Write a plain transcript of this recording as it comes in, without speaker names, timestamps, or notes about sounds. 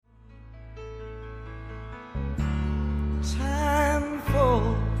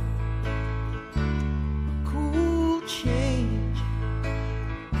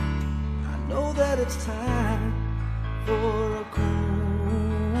it's time for a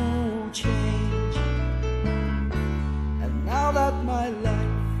cool change. And now that my life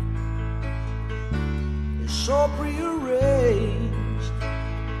is so prearranged,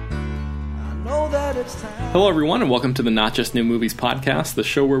 I know that it's time. Hello everyone, and welcome to the Not Just New Movies podcast, the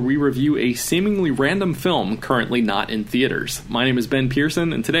show where we review a seemingly random film currently not in theaters. My name is Ben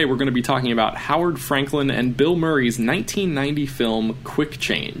Pearson, and today we're going to be talking about Howard Franklin and Bill Murray's 1990 film Quick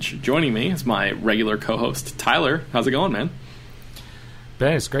Change. Joining me is my regular co-host, Tyler. How's it going, man?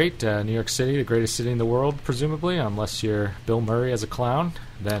 Ben, it's great. New York City, the greatest city in the world, presumably, unless you're Bill Murray as a clown,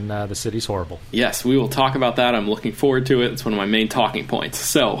 then the city's horrible. Yes, we will talk about that. I'm looking forward to it. It's one of my main talking points.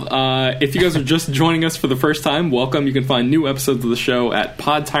 So, if you guys are just joining us for the first time, welcome. You can find new episodes of the show at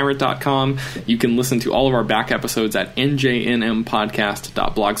podtyrant.com. You can listen to all of our back episodes at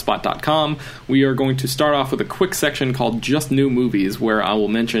njnmpodcast.blogspot.com. We are going to start off with a quick section called Just New Movies, where I will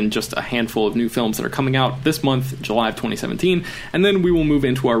mention just a handful of new films that are coming out this month, July of 2017, and then we will move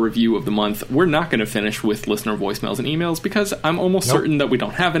into our review of the month. We're not going to finish with listener voicemails and emails because I'm almost certain that we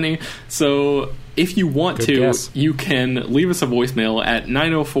don't have any. So if you want you can leave us a voicemail at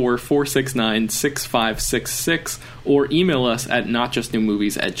 904-469-6566 or email us at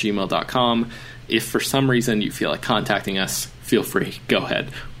notjustnewmovies@gmail.com. If for some reason you feel like contacting us, feel free. Go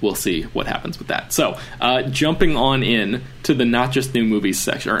ahead. We'll see what happens with that. So, jumping on in to the Not Just New Movies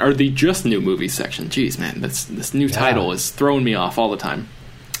section, or the Just New Movies section. Jeez, man, this new title is throwing me off all the time.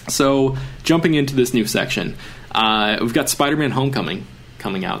 So, jumping into this new section, we've got Spider-Man Homecoming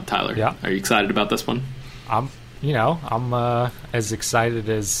coming out, Tyler. Yeah. Are you excited about this one? I'm as excited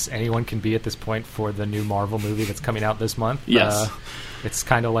as anyone can be at this point for the new Marvel movie that's coming out this month. Yes. It's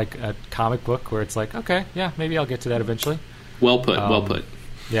kind of like a comic book where it's like, okay, yeah, maybe I'll get to that eventually. Well put.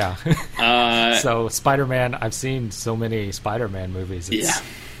 Yeah. So Spider-Man, I've seen so many Spider-Man movies.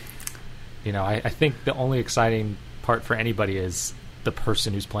 I think the only exciting part for anybody is the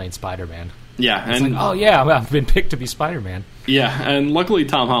person who's playing Spider-Man. Yeah. It's like, oh yeah, I've been picked to be Spider-Man. Yeah, and luckily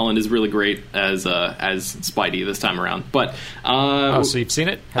Tom Holland is really great as Spidey this time around. But so you've seen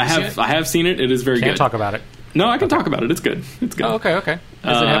it? I have seen it. It is very good. Can't talk about it. No, I can talk about it. It's good. Oh, okay.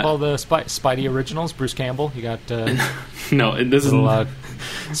 Does it have all the Spidey originals? Bruce Campbell? You got no. This is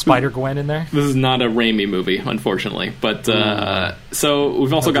Spider-Gwen in there. This is not a Raimi movie, unfortunately. But so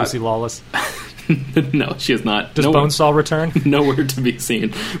we've also got Lucy Lawless. No, she is not. Does Bonesaw return? Nowhere to be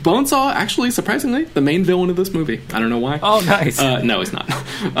seen. Bonesaw, actually, surprisingly, the main villain of this movie. I don't know why. Oh, nice. No, he's not.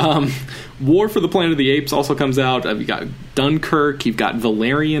 War for the Planet of the Apes also comes out. You've got Dunkirk. You've got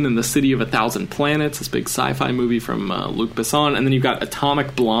Valerian and the City of a Thousand Planets, this big sci-fi movie from Luc Besson. And then you've got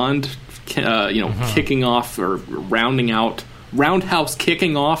Atomic Blonde, kicking off or Roundhouse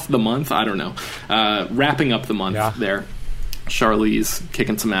kicking off the month. I don't know. Wrapping up the month there. Charlize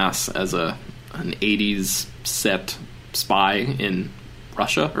kicking some ass as an 80s set spy in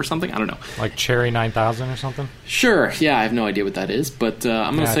Russia or something. I don't know. Like Cherry 9000 or something? Sure. Yeah, I have no idea what that is, but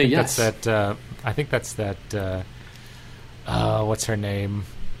I'm going to say yes. I think that's that, what's her name?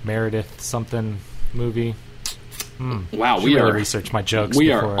 Meredith something movie. Wow, we are research my jokes.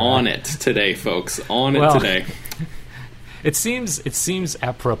 We are on it today, folks. It today. It seems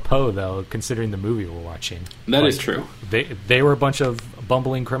apropos, though, considering the movie we're watching. That is true. They were a bunch of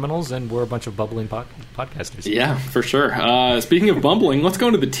bumbling criminals, and we're a bunch of bubbling podcasters. Yeah, for sure. Speaking of bumbling, let's go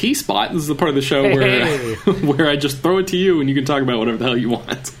into the T-spot. This is the part of the show where I just throw it to you, and you can talk about whatever the hell you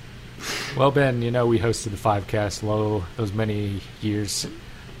want. Well, Ben, we hosted the Fivecast those many years,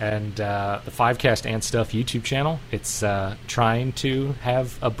 and the Fivecast and Stuff YouTube channel, it's trying to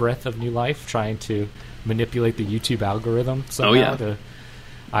have a breath of new life, trying to manipulate the YouTube algorithm somehow.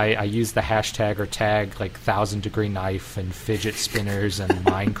 I use the hashtag or tag like 1,000 Degree Knife and fidget spinners and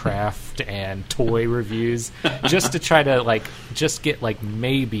Minecraft and toy reviews just to try to just get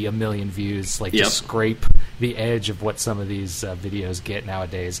maybe 1 million views, to scrape the edge of what some of these videos get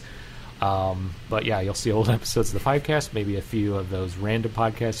nowadays. But yeah, you'll see old episodes of the Fivecast, maybe a few of those random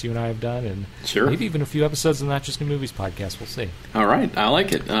podcasts you and I have done, and maybe even a few episodes of the Not Just New Movies podcast. We'll see. All right, I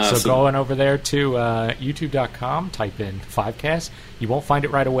like it. So going over there to youtube.com, type in Fivecast. You won't find it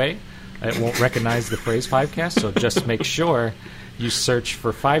right away. It won't recognize the phrase Fivecast, so just make sure you search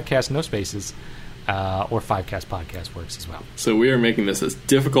for Fivecast, no spaces, or Fivecast podcast works as well. So we are making this as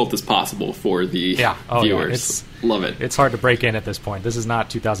difficult as possible for the viewers. Love it. It's hard to break in at this point. This is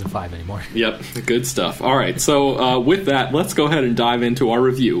not 2005 anymore. Yep, good stuff. All right, so with that, let's go ahead and dive into our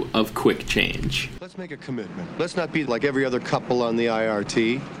review of Quick Change. Let's make a commitment. Let's not be like every other couple on the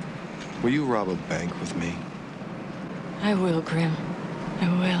IRT. Will you rob a bank with me? I will, Grim. I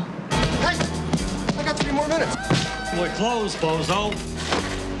will. Hey! I got 3 more minutes. We're closed, bozo.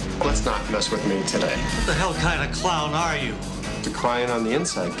 Let's not mess with me today. What the hell kind of clown are you? The crying on the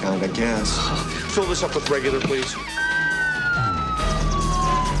inside kind, I guess. Fill this up with regular, please.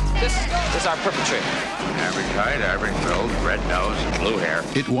 This is our perpetrator. Average height, average build, red nose, blue hair.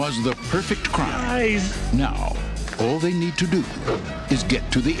 It was the perfect crime. Now, all they need to do is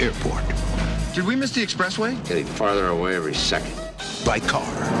get to the airport. Did we miss the expressway? Getting farther away every second. By car.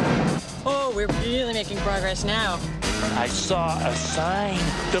 Oh, we're really making progress now. I saw a sign,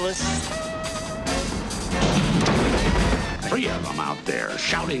 Phyllis. 3 of them out there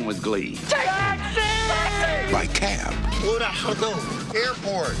shouting with glee. By cab.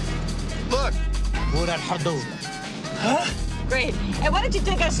 Airport. Look. Great. And why don't you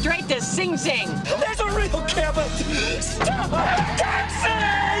take us straight to Sing Sing? There's a real cabin. Stop!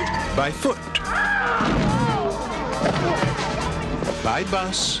 Taxi! By foot. By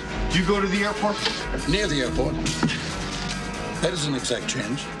bus. You go to the airport? Near the airport. That is an exact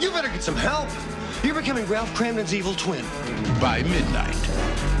change. You better get some help. You're becoming Ralph Cramden's evil twin. By midnight.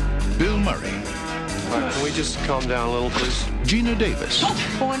 Bill Murray. All right, can we just calm down a little, please? Gina Davis.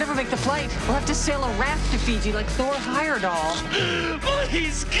 Oh, we'll never make the flight. We'll have to sail a raft to Fiji like Thor Heyerdahl.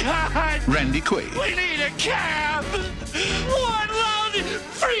 Please, God! Randy Quaid. We need a cab! One loud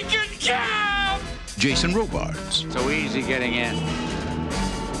freaking cab! Jason Robards. So easy getting in.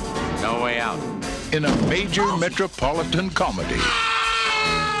 No way out. In a major metropolitan comedy.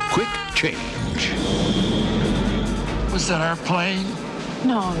 Quick Change. Was that our plane?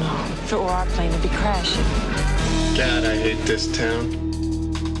 No. If it were our plane, it'd be crashing. God, I hate this town.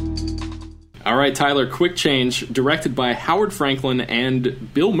 All right, Tyler, Quick Change, directed by Howard Franklin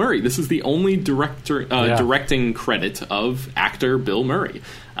and Bill Murray. This is the only directing credit of actor Bill Murray.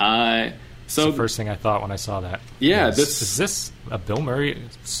 So the first thing I thought when I saw that. Yeah, is this a Bill Murray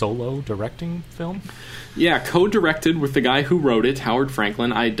solo directing film? Yeah, co-directed with the guy who wrote it, Howard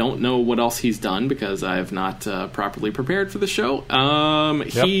Franklin. I don't know what else he's done because I have not properly prepared for the show.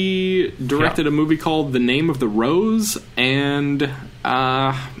 He directed a movie called The Name of the Rose and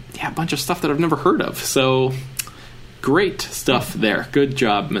a bunch of stuff that I've never heard of. So great stuff there. Good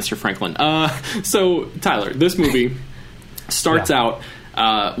job, Mr. Franklin. So Tyler, this movie starts out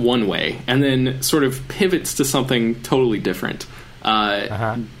one way and then sort of pivots to something totally different.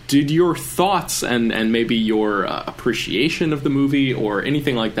 Did your thoughts and maybe your appreciation of the movie or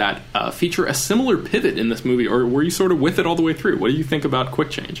anything like that feature a similar pivot in this movie, or were you sort of with it all the way through? What do you think about Quick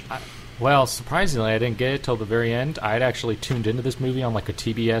Change? Well, surprisingly, I didn't get it till the very end. I had actually tuned into this movie on like a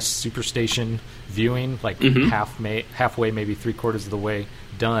TBS Superstation viewing, like halfway, maybe 3/4 of the way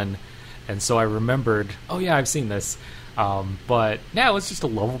done, and so I remembered, oh yeah, I've seen this. But yeah, it was just a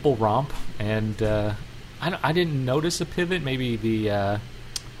lovable romp, and I didn't notice a pivot. Maybe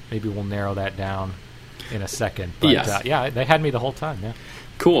maybe we'll narrow that down in a second. But yes. They had me the whole time. Yeah.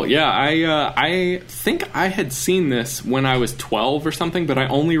 Cool. Yeah, I think I had seen this when I was 12 or something, but I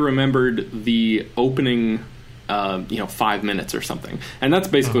only remembered the opening 5 minutes or something, and that's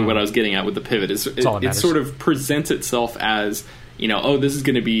basically what I was getting at with the pivot. It sort of presents itself as, this is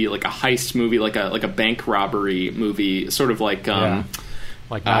going to be like a heist movie, like a bank robbery movie, sort of like Now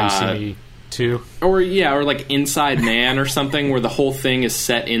You See Me Too, or like Inside Man or something, where the whole thing is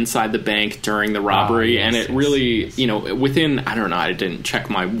set inside the bank during the robbery, and it really, within, I don't know, I didn't check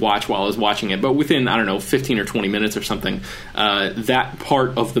my watch while I was watching it, but within, 15 or 20 minutes or something, that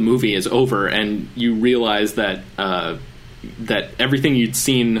part of the movie is over, and you realize that that everything you'd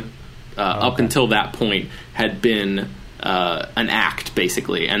seen up until that point had been an act,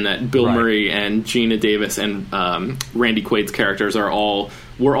 basically, and that Bill Murray and Gina Davis and Randy Quaid's characters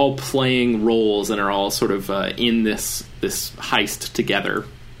we're all playing roles and are all sort of in this heist together.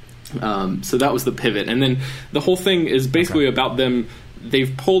 So that was the pivot, and then the whole thing is basically about them.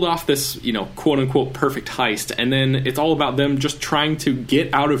 They've pulled off this, quote unquote perfect heist, and then it's all about them just trying to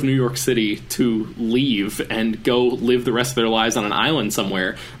get out of New York City to leave and go live the rest of their lives on an island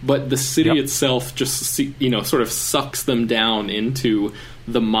somewhere. But the city itself just, sort of sucks them down into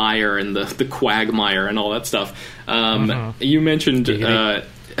the mire and the quagmire and all that stuff. You mentioned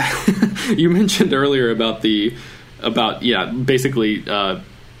you mentioned earlier about basically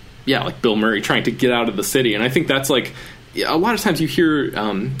like Bill Murray trying to get out of the city, and I think that's like, a lot of times you hear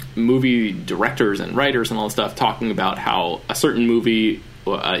movie directors and writers and all that stuff talking about how a certain movie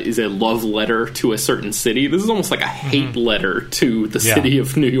is a love letter to a certain city. This is almost like a hate letter to the city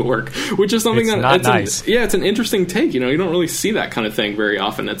of New York, which is something nice. It's an interesting take. You don't really see that kind of thing very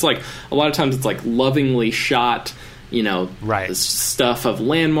often. It's like a lot of times it's like lovingly shot, stuff of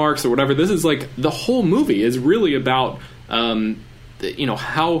landmarks or whatever. This is like the whole movie is really about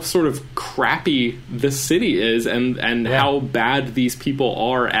how sort of crappy this city is, and how bad these people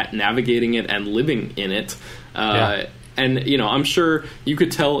are at navigating it and living in it. And I'm sure you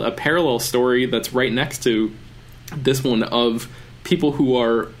could tell a parallel story that's right next to this one of people who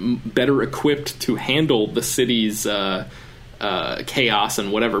are better equipped to handle the city's chaos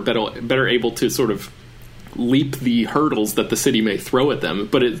and whatever, better able to sort of leap the hurdles that the city may throw at them.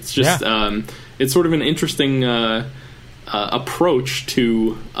 But it's just it's sort of an interesting approach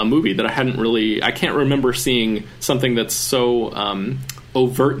to a movie that I can't remember seeing something that's so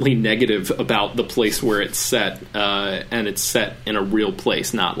overtly negative about the place where it's set, and it's set in a real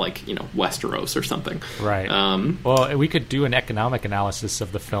place, not like Westeros or something. Right. Well, we could do an economic analysis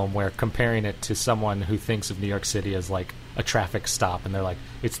of the film where comparing it to someone who thinks of New York City as like a traffic stop, and they're like,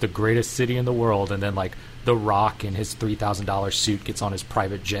 it's the greatest city in the world, and then like The Rock in his $3,000 suit gets on his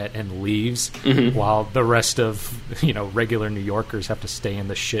private jet and leaves, while the rest of regular New Yorkers have to stay in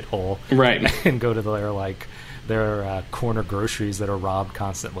the shithole, right, and go to their corner groceries that are robbed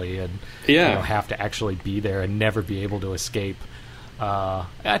constantly, and have to actually be there and never be able to escape.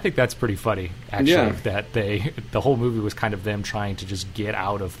 I think that's pretty funny, actually, that the whole movie was kind of them trying to just get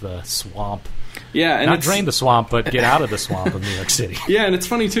out of the swamp. Yeah, and not drain the swamp, but get out of the swamp of New York City. Yeah, and it's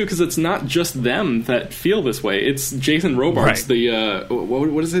funny too because it's not just them that feel this way. It's Jason Robards, the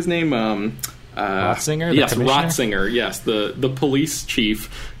what is his name? Ratzinger? Yes, Ratzinger. Yes, the police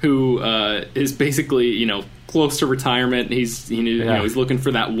chief who is basically close to retirement. He's he's looking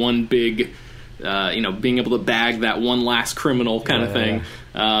for that one big. Being able to bag that one last criminal kind of thing.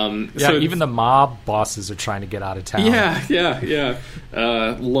 So even the mob bosses are trying to get out of town. Yeah.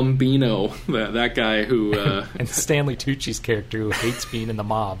 Lumbino, that guy who... and Stanley Tucci's character who hates being in the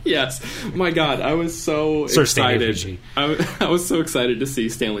mob. Yes. My God, I was so excited. I was so excited to see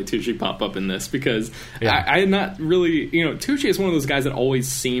Stanley Tucci pop up in this because I had not really... Tucci is one of those guys that always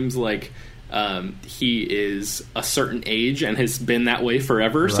seems like... he is a certain age and has been that way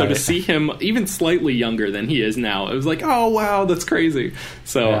forever. Right. So to see him even slightly younger than he is now, it was like, oh wow, that's crazy.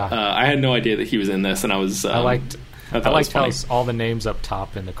 So I had no idea that he was in this, and I was. I liked how all the names up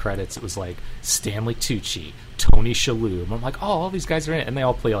top in the credits. It was like Stanley Tucci, Tony Shalhoub. I'm like, all these guys are in it, and they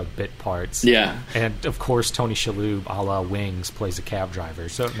all play like bit parts. Yeah, and of course Tony Shalhoub, a la Wings, plays a cab driver,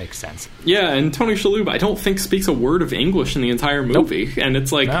 so it makes sense. Yeah, and Tony Shalhoub, I don't think speaks a word of English in the entire movie, and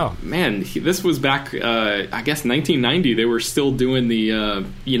it's like, man, this was back, I guess 1990. They were still doing the,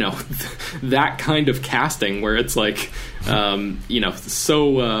 that kind of casting where it's like,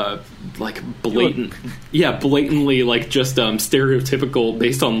 so like blatant, blatantly like just stereotypical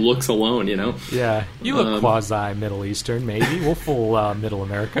based on looks alone. Yeah, you look quasi Middle Eastern, maybe. We'll full Middle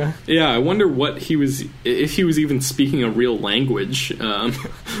America. Yeah, I wonder if he was even speaking a real language, or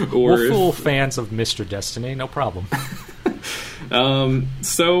we'll fool fans of Mr. Destiny, no problem.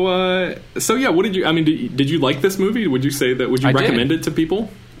 So yeah, what did you? I mean, did you like this movie? Would you say that? Would you recommend it to people?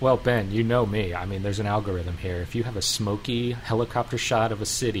 Well, Ben, you know me. I mean, there's an algorithm here. If you have a smoky helicopter shot of a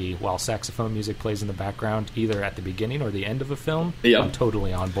city while saxophone music plays in the background, either at the beginning or the end of a film, I'm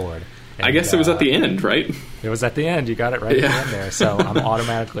totally on board. And, I guess it was at the end, right? It was at the end. You got it right at the end there. So I'm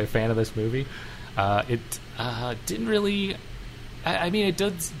automatically a fan of this movie. It didn't really... I mean, it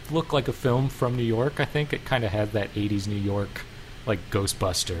does look like a film from New York, I think. It kind of had that 80s New York, like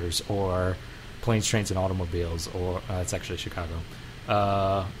Ghostbusters or Planes, Trains, and Automobiles, or it's actually Chicago.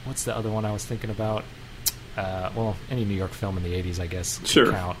 What's the other one I was thinking about? Well, any New York film in the 80s, I guess,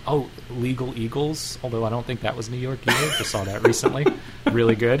 sure. Count. Oh, Legal Eagles, although I don't think that was New York either. Just saw that recently.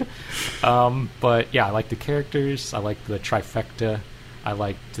 Really good. But yeah, I liked the characters. I liked the trifecta. I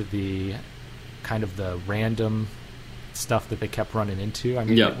liked the kind of the random stuff that they kept running into. I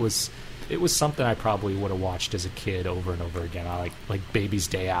mean, it was something I probably would have watched as a kid over and over again. I like Baby's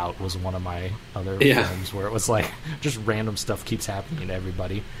Day Out was one of my other films where it was like just random stuff keeps happening to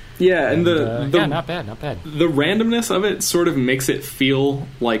everybody. Yeah, and not bad. The randomness of it sort of makes it feel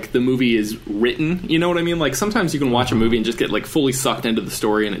like the movie is written. You know what I mean? Like sometimes you can watch a movie and just get like fully sucked into the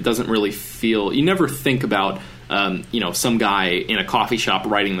story, and it doesn't really feel. You never think about. Some guy in a coffee shop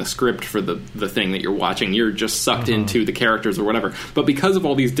writing the script for the thing that you're watching. You're just sucked into the characters or whatever. But because of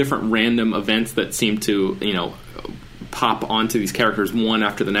all these different random events that seem to, pop onto these characters one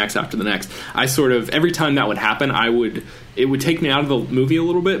after the next, I sort of, every time that would happen, it would take me out of the movie a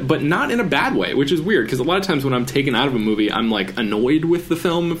little bit, but not in a bad way, which is weird, because a lot of times when I'm taken out of a movie, I'm like annoyed with the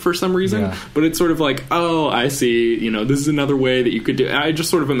film for some reason, but it's sort of like, oh, I see, this is another way that you could do it. I just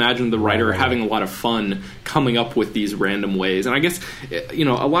sort of imagine the writer having a lot of fun coming up with these random ways, and I guess, a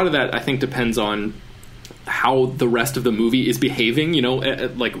lot of that, I think, depends on how the rest of the movie is behaving,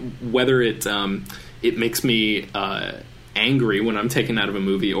 like whether it makes me angry when I'm taken out of a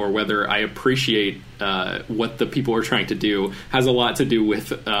movie or whether I appreciate what the people are trying to do has a lot to do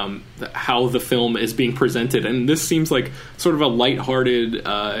with how the film is being presented. And this seems like sort of a lighthearted,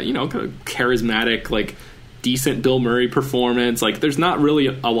 kind of charismatic, like decent Bill Murray performance. Like there's not really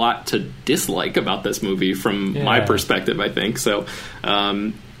a lot to dislike about this movie from my perspective, I think. So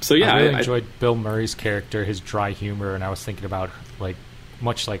yeah, I really enjoyed Bill Murray's character, his dry humor, and I was thinking about, like,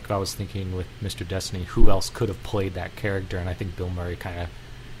 much like I was thinking with Mr. Destiny, who else could have played that character? And I think Bill Murray kind of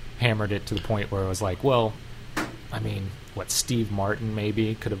hammered it to the point where it was like, well, I mean, Steve Martin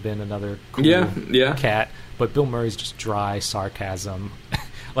maybe could have been another cool cat, but Bill Murray's just dry sarcasm,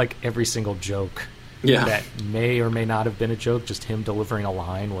 like every single joke that may or may not have been a joke, just him delivering a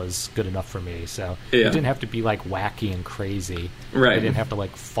line was good enough for me. So it didn't have to be like wacky and crazy. Right. They didn't have to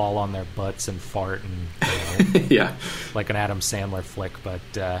like fall on their butts and fart and like an Adam Sandler flick.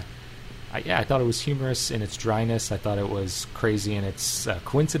 But I thought it was humorous in its dryness. I thought it was crazy in its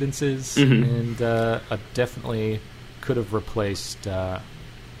coincidences, and definitely could have replaced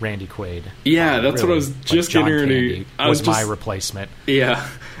Randy Quaid. Yeah, that's really what I was just getting ready. Was my replacement. Yeah,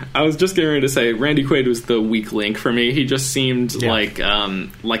 I was just getting ready to say Randy Quaid was the weak link for me. He just seemed like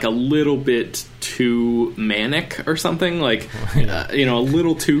a little bit too manic or something, like a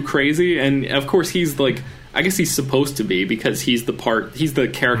little too crazy. And of course, he's like, I guess he's supposed to be, because he's the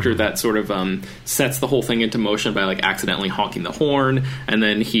character that sort of sets the whole thing into motion by like accidentally honking the horn, and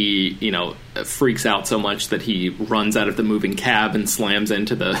then he freaks out so much that he runs out of the moving cab and slams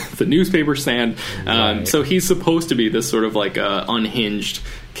into the newspaper stand. So he's supposed to be this sort of like unhinged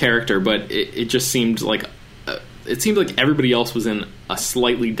character, but it just seemed like everybody else was in a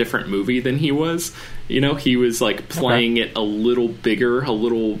slightly different movie than he was. He was like playing it a little bigger, a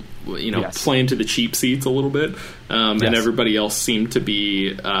little playing to the cheap seats a little bit, and everybody else seemed to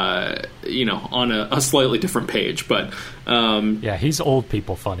be on a slightly different page. But he's old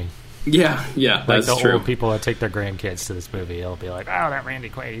people funny. Yeah, like that's the true. Old people that take their grandkids to this movie, they'll be like, "Oh, that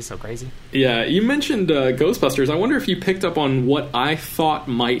Randy Quaid, he's so crazy." Yeah, you mentioned Ghostbusters. I wonder if you picked up on what I thought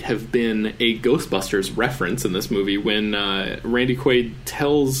might have been a Ghostbusters reference in this movie when Randy Quaid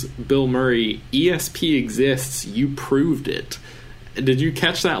tells Bill Murray, "ESP exists, you proved it." Did you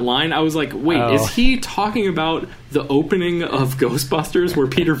catch that line? I was like, wait, is he talking about the opening of Ghostbusters where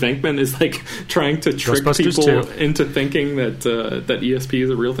Peter Venkman is like trying to trick people into thinking that ESP is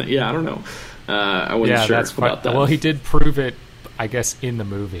a real thing? Yeah, I don't know. I wasn't sure about that. Well, he did prove it, I guess, in the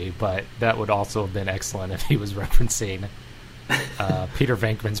movie, but that would also have been excellent if he was referencing Peter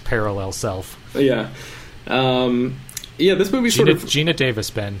Venkman's parallel self. Yeah. Yeah, this movie Gina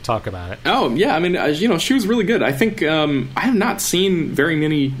Davis, Ben, talk about it. Oh, yeah, I mean, she was really good. I think I have not seen very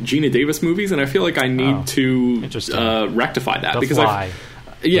many Gina Davis movies, and I feel like I need to rectify that. The Fly.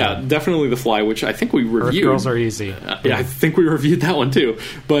 Definitely The Fly, which I think we reviewed. Earth Girls Are Easy. I think we reviewed that one, too.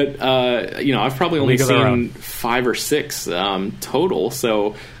 But, I've probably only seen 5 or 6 total,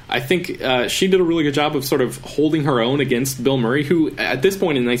 so I think she did a really good job of sort of holding her own against Bill Murray, who at this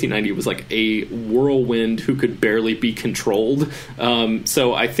point in 1990 was like a whirlwind who could barely be controlled.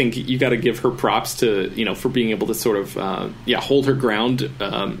 So I think you got to give her props to, for being able to sort of, hold her ground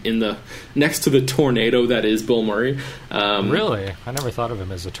in the next to the tornado that is Bill Murray. Really? I never thought of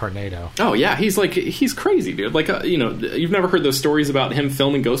him as a tornado. Oh, yeah. He's crazy, dude. Like, you've never heard those stories about him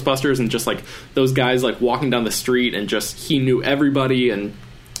filming Ghostbusters and just like those guys like walking down the street and just he knew everybody and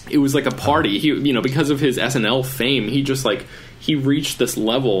it was like a party. He, because of his SNL fame, he just like he reached this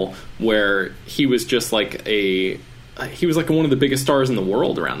level where he was just like one of the biggest stars in the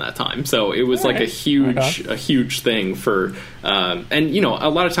world around that time. So it was like a huge thing for, and a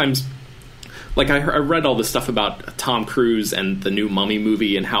lot of times, like I read all this stuff about Tom Cruise and the new Mummy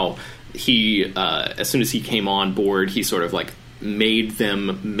movie and how he, as soon as he came on board, he sort of like made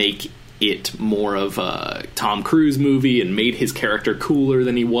them make it more of a Tom Cruise movie and made his character cooler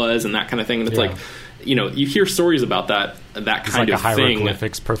than he was and that kind of thing. And it's like, you hear stories about that kind like of thing. He's like a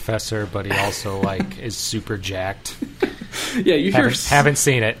hieroglyphics professor, but he also like is super jacked. Yeah, you haven't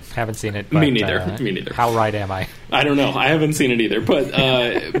seen it. But, Me neither. How right am I? I don't know. I haven't seen it either, but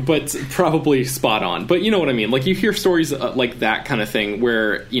probably spot on. But you know what I mean? Like you hear stories like that kind of thing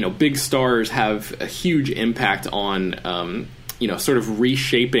where, big stars have a huge impact on, sort of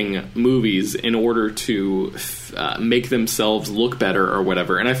reshaping movies in order to make themselves look better or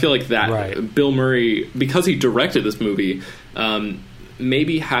whatever. And I feel like that Bill Murray, because he directed this movie,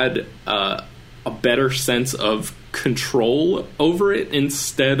 maybe had a better sense of control over it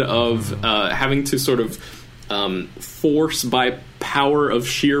instead of having to sort of force by power of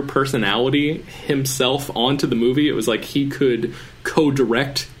sheer personality himself onto the movie. It was like he could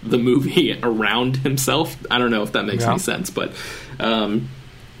co-direct the movie around himself. I don't know if that makes any sense, but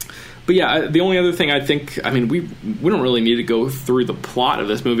yeah, the only other thing I think, I mean, we don't really need to go through the plot of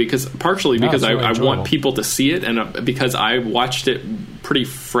this movie, partially because really I want people to see it, and because I watched it pretty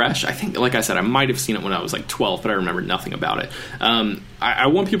fresh. I think, like I said, I might have seen it when I was like 12, but I remember nothing about it. I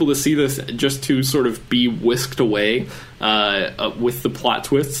want people to see this just to sort of be whisked away with the plot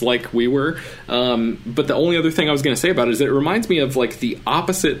twists like we were. But the only other thing I was going to say about it is that it reminds me of like the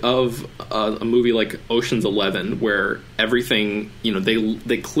opposite of a movie like Ocean's 11, where everything, you know,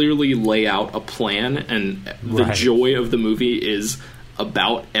 they clearly lay out a plan, and the joy of the movie is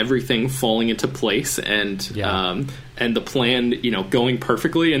about everything falling into place and the plan, you know, going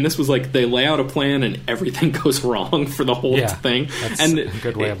perfectly. And this was like they lay out a plan and everything goes wrong for the whole thing. That's and a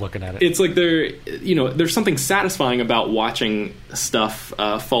good way of looking at it. It's like there's something satisfying about watching stuff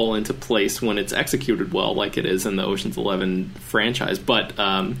fall into place when it's executed well, like it is in the Ocean's 11 franchise, but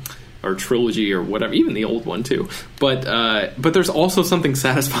or trilogy or whatever, even the old one too. But there's also something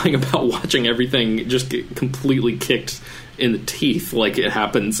satisfying about watching everything just get completely kicked in the teeth like it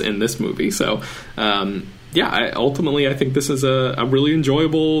happens in this movie. So ultimately I think this is a really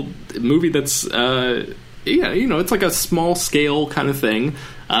enjoyable movie that's it's like a small scale kind of thing.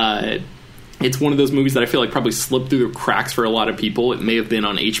 It's one of those movies that I feel like probably slipped through the cracks for a lot of people. It may have been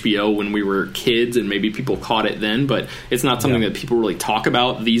on HBO when we were kids and maybe people caught it then, but it's not something that people really talk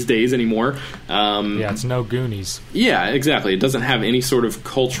about these days anymore. It's no Goonies. Yeah, exactly. It doesn't have any sort of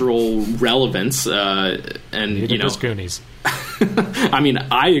cultural relevance. Neither does Goonies. I mean,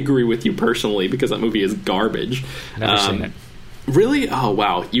 I agree with you personally because that movie is garbage. Never seen it. Really? Oh,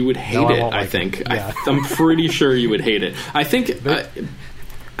 wow. You would hate it, I think. I'm pretty sure you would hate it. I think...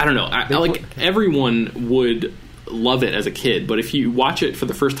 I don't know. Everyone would love it as a kid, but if you watch it for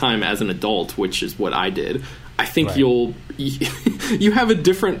the first time as an adult, which is what I did, I think you have a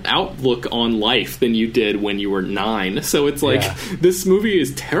different outlook on life than you did when you were 9. So it's like this movie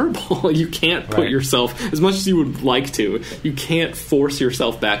is terrible. You can't put yourself, as much as you would like to, you can't force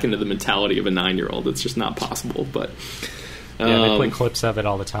yourself back into the mentality of a 9-year-old. It's just not possible. But they play clips of it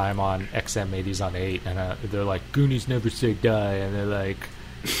all the time on XM 80s on 8, and they're like, Goonies never say die, and they're like,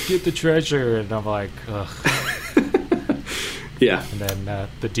 get the treasure, and I'm like, ugh. Yeah. And then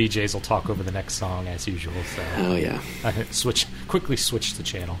the DJs will talk over the next song as usual. So I quickly switch the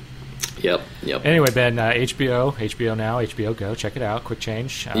channel. Yep. Anyway, Ben, HBO Now, HBO Go, check it out. Quick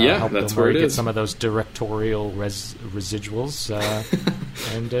change. Help that's where it get is. Some of those directorial residuals.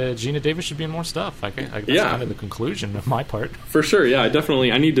 And Gina Davis should be in more stuff. That's kind of the conclusion of my part. For sure, yeah.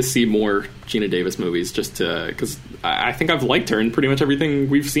 I need to see more Gina Davis movies just because I think I've liked her in pretty much everything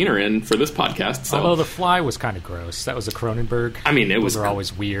we've seen her in for this podcast. So. Although The Fly was kind of gross. That was a Cronenberg. I mean, Those are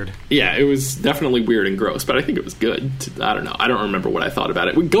always weird. Yeah, it was definitely weird and gross, but I think it was good. I don't know. I don't remember what I thought about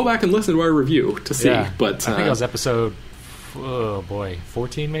it. We can go back and listen to our review to see. Yeah, but I think it was episode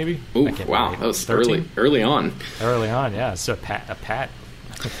 14 maybe. Ooh, wow, that was 13? early on. Early on, yeah. So Pat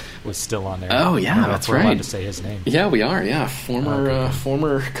was still on there. Oh yeah, that's right. We're allowed to say his name. Yeah, we are. Yeah,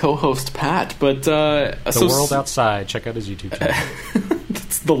 former co-host Pat. But The World Outside. Check out his YouTube channel.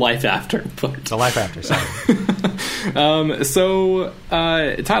 That's The Life After. But The Life After. Sorry. So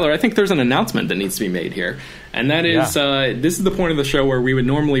Tyler, I think there's an announcement that needs to be made here. And that is, this is the point of the show where we would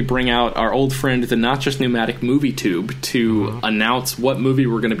normally bring out our old friend, the Not Just Pneumatic Movie Tube, to announce what movie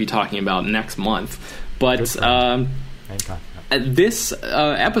we're going to be talking about next month. But this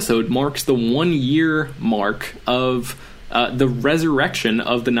episode marks the 1-year mark of the resurrection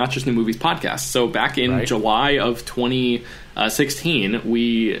of the Not Just New Movies podcast. So back in July of 2016,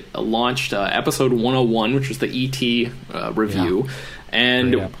 we launched episode 101, which was the E.T. Review. Yeah.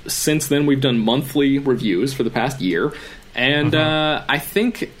 And since then, we've done monthly reviews for the past year. And I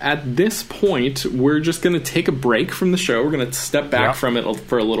think at this point, we're just going to take a break from the show. We're going to step back from it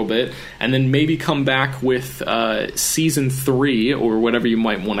for a little bit, and then maybe come back with season 3 or whatever you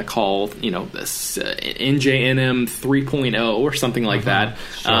might want to call, this NJNM 3.0 or something like that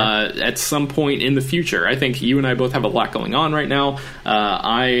at some point in the future. I think you and I both have a lot going on right now.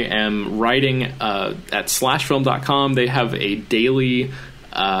 I am writing at slashfilm.com. They have a daily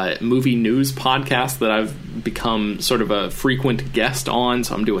movie news podcast that I've become sort of a frequent guest on,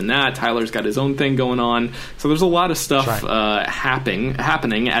 so I'm doing that. Tyler's got his own thing going on, so there's a lot of stuff happening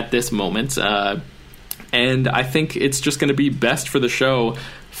at this moment, and I think it's just going to be best for the show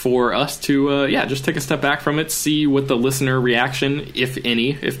for us to just take a step back from it, see what the listener reaction, if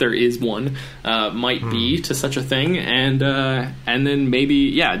any, if there is one, might be to such a thing, and then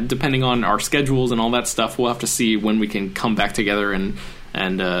maybe depending on our schedules and all that stuff, we'll have to see when we can come back together and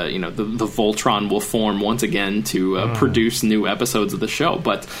the Voltron will form once again to produce new episodes of the show.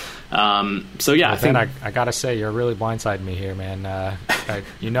 But I think I gotta say, you're really blindsiding me here, man.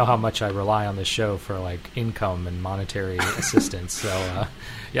 You know how much I rely on this show for like income and monetary assistance. So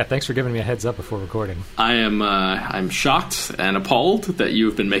thanks for giving me a heads up before recording. I'm shocked and appalled that you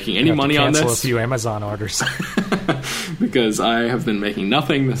have been making any money on this. Cancel a few Amazon orders because I have been making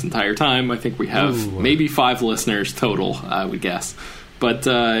nothing this entire time. I think we have maybe 5 listeners total, I would guess. But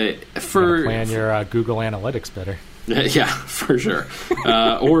plan your Google Analytics better. Yeah, for sure.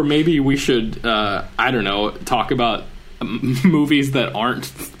 Or maybe we should, talk about movies that aren't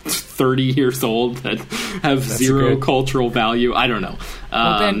 30 years old that have zero cultural value. I don't know.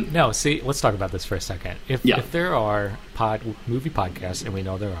 Let's talk about this for a second. If there are movie podcasts, and we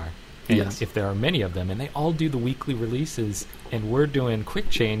know there are, and if there are many of them, and they all do the weekly releases, and we're doing Quick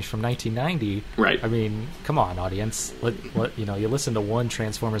Change from 1990, right? I mean, come on, audience. You listen to one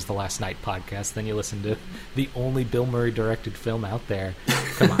Transformers: The Last Night podcast, then you listen to the only Bill Murray directed film out there.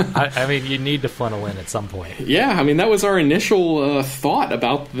 Come on, I mean, you need to funnel in at some point. Yeah, I mean, that was our initial thought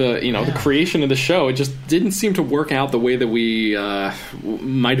about the creation of the show. It just didn't seem to work out the way that we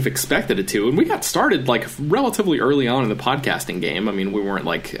might have expected it to, and we got started like relatively early on in the podcasting game. I mean, we weren't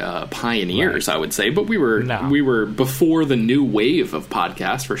like pioneers, right, I would say, but we were before the new wave of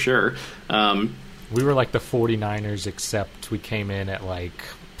podcasts for sure. We were like the 49ers, except we came in at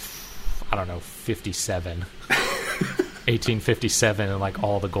 57. 1857, and like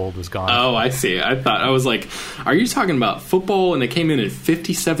all the gold was gone. Oh, I see. I was like, are you talking about football? And they came in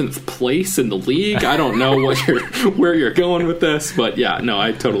 57th place in the league. I don't know where you're going with this, but yeah, no,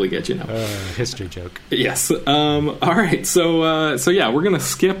 I totally get you now. History joke. Yes. All right. So we're gonna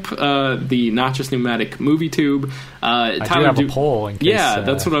skip the Not Just Pneumatic movie tube. I do have a poll. In case,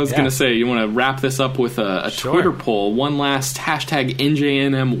 that's what I was gonna say. You want to wrap this up with a sure. Twitter poll? One last hashtag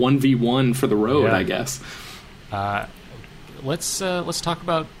NJNM 1v1 for the road, I guess. Let's talk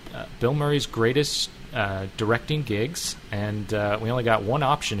about Bill Murray's greatest directing gigs, and we only got one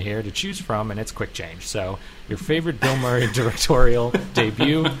option here to choose from, and it's Quick Change. So, your favorite Bill Murray directorial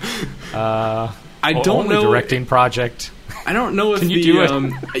debut? I don't know directing project. I don't know if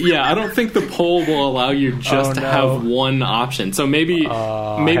I don't think the poll will allow you just to have one option. So maybe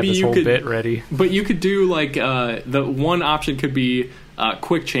you could bit ready, but you could do like the one option could be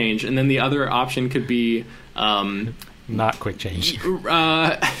Quick Change, and then the other option could be. Not Quick Change.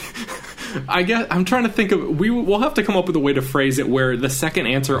 I guess I'm trying to think of. We'll have to come up with a way to phrase it where the second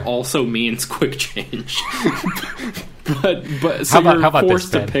answer also means Quick Change. but so how about you're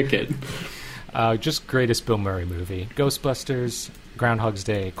forced this, to pick it. Just greatest Bill Murray movie: Ghostbusters, Groundhog's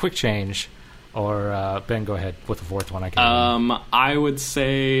Day, Quick Change, or Ben. Go ahead with the fourth one. I would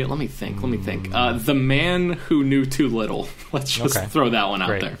say. Let me think. The Man Who Knew Too Little. Let's just throw that one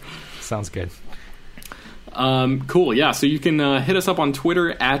out there. Sounds good. Cool, yeah. So you can hit us up on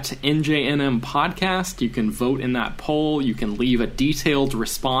Twitter at NJNM Podcast. You can vote in that poll. You can leave a detailed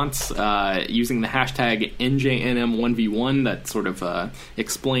response using the hashtag NJNM1v1 that sort of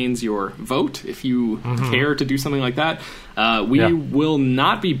explains your vote if you care to do something like that. We will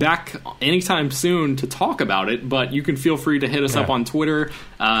not be back anytime soon to talk about it, but you can feel free to hit us up on Twitter,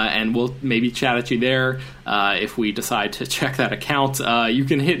 and we'll maybe chat at you there if we decide to check that account. You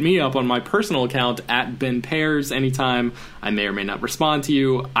can hit me up on my personal account at Ben Pears anytime. I may or may not respond to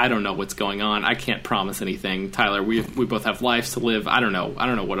you. I don't know what's going on. I can't promise anything. Tyler, we both have lives to live. I don't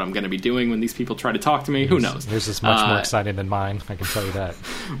know what I'm going to be doing when these people try to talk to me. Who knows? Yours is much more exciting than mine, I can tell you that.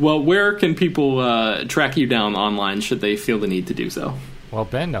 Well, where can people track you down online should they feel the need to do so? Well,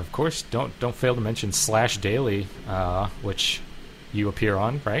 Ben, of course, don't fail to mention /Daily, which you appear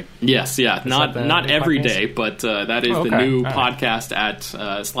on, right? Yes, yeah. Not every day, but that is the new podcast at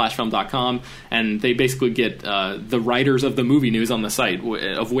slashfilm.com, and they basically get the writers of the movie news on the site,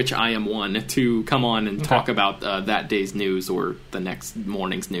 of which I am one, to come on and talk about that day's news or the next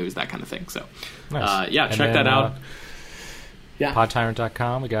morning's news, that kind of thing. So, check that out.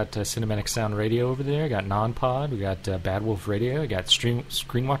 Podtyrant.com. We got Cinematic Sound Radio over there. We got Non-Pod. We got Bad Wolf Radio. We got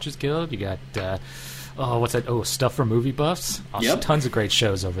Screen Watchers Guild. You got what's that? Oh, Stuff for Movie Buffs. Tons of great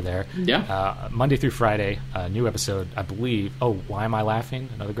shows over there. Yeah. Monday through Friday, new episode, I believe. Oh, Why Am I Laughing?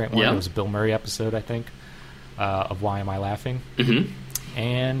 Another great one. Yeah. It was a Bill Murray episode, I think, of Why Am I Laughing? Mm-hmm.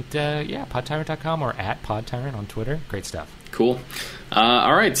 And, podtyrant.com or at Podtyrant on Twitter. Great stuff. Cool.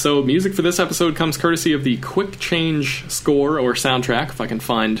 All right, so music for this episode comes courtesy of the Quick Change score or soundtrack, if I can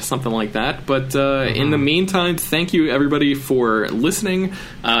find something like that. But in the meantime, thank you, everybody, for listening.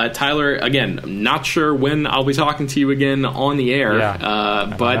 Tyler, again, I'm not sure when I'll be talking to you again on the air,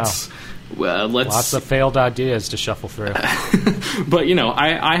 but... let's lots of failed ideas to shuffle through. But,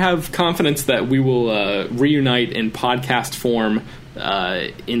 I have confidence that we will reunite in podcast form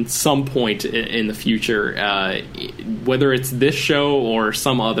in some point in the future, whether it's this show or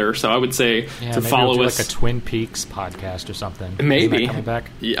some other. So I would say to follow we'll do us, like a Twin Peaks podcast or something. Maybe. Isn't that coming back?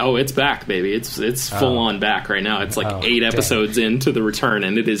 Oh, it's back, baby. It's full on back right now. It's like 8 episodes into the return,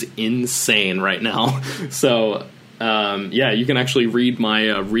 and it is insane right now. So. You can actually read my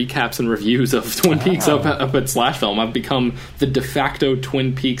recaps and reviews of Twin Peaks up at Slash Film. I've become the de facto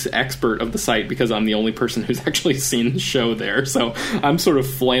Twin Peaks expert of the site because I'm the only person who's actually seen the show there. So I'm sort of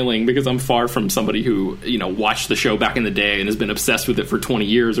flailing because I'm far from somebody who, watched the show back in the day and has been obsessed with it for 20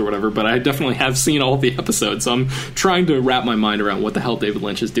 years or whatever, but I definitely have seen all the episodes, so I'm trying to wrap my mind around what the hell David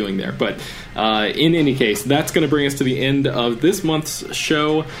Lynch is doing there. But in any case, that's going to bring us to the end of this month's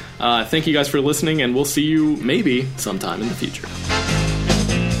show. Thank you guys for listening, and we'll see you maybe sometime in the future.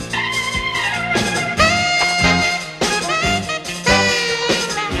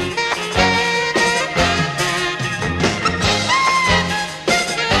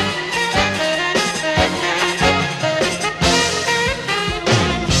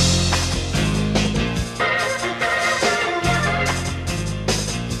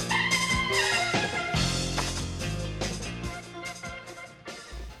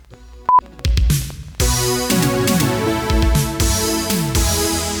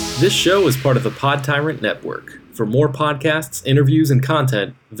 This show is part of the Pod Tyrant Network. For more podcasts, interviews, and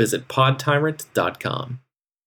content, visit podtyrant.com.